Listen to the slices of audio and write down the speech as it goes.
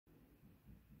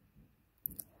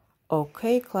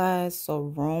Okay, class, so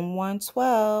room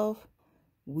 112,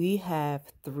 we have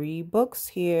 3 books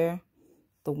here.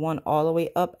 The one all the way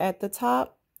up at the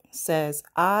top says,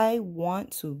 I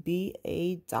want to be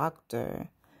a doctor.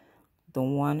 The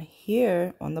one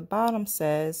here on the bottom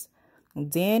says,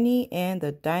 Danny and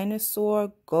the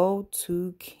dinosaur go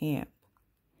to camp.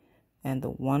 And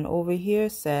the one over here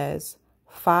says,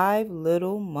 5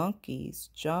 little monkeys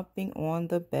jumping on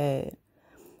the bed.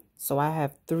 So I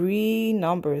have 3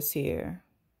 numbers here.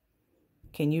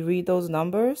 Can you read those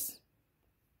numbers?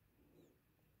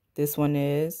 This one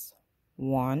is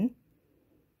 1,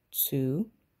 2,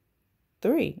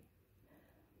 3.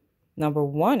 Number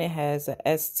 1, it has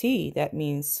a ST. That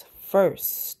means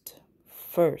first.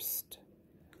 First.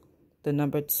 The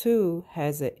number 2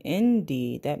 has an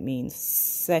ND. That means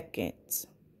second.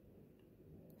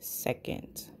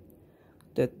 Second.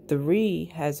 The 3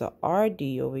 has a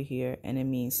RD over here, and it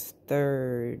means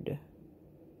third.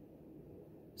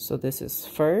 So this is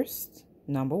first,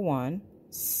 number 1,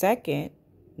 second,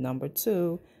 number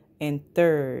 2, and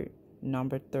third,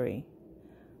 number 3.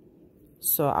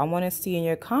 So I want to see in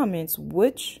your comments,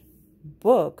 which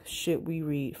book should we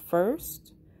read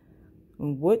first?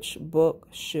 And which book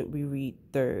should we read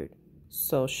third?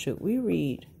 So should we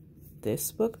read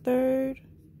this book third?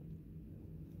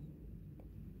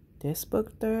 This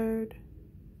book third?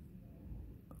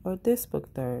 Or this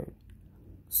book third?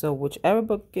 So whichever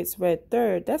book gets read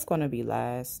third, that's going to be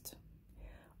last.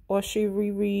 Or should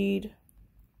we read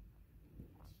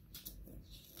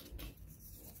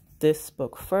this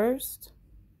book first,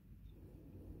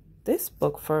 this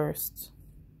book first,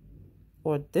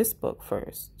 or this book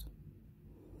first?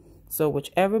 So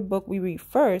whichever book we read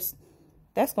first,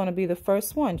 that's going to be the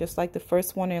first one, just like the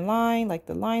first one in line, like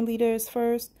the line leader is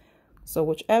first. So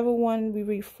whichever one we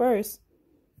read first,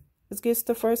 this gets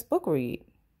the first book read.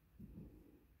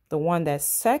 The one that's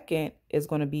second is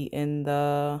going to be in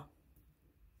the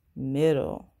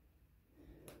middle.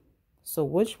 So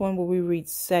which one will we read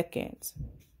second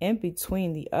in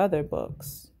between the other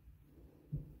books?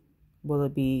 Will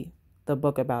it be the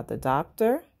book about the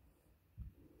doctor,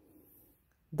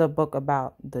 the book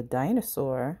about the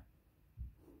dinosaur,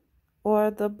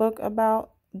 or the book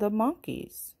about the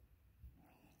monkeys?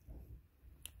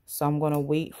 So I'm going to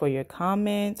wait for your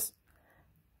comments,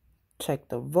 check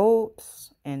the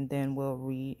votes, and then we'll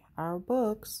read our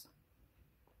books.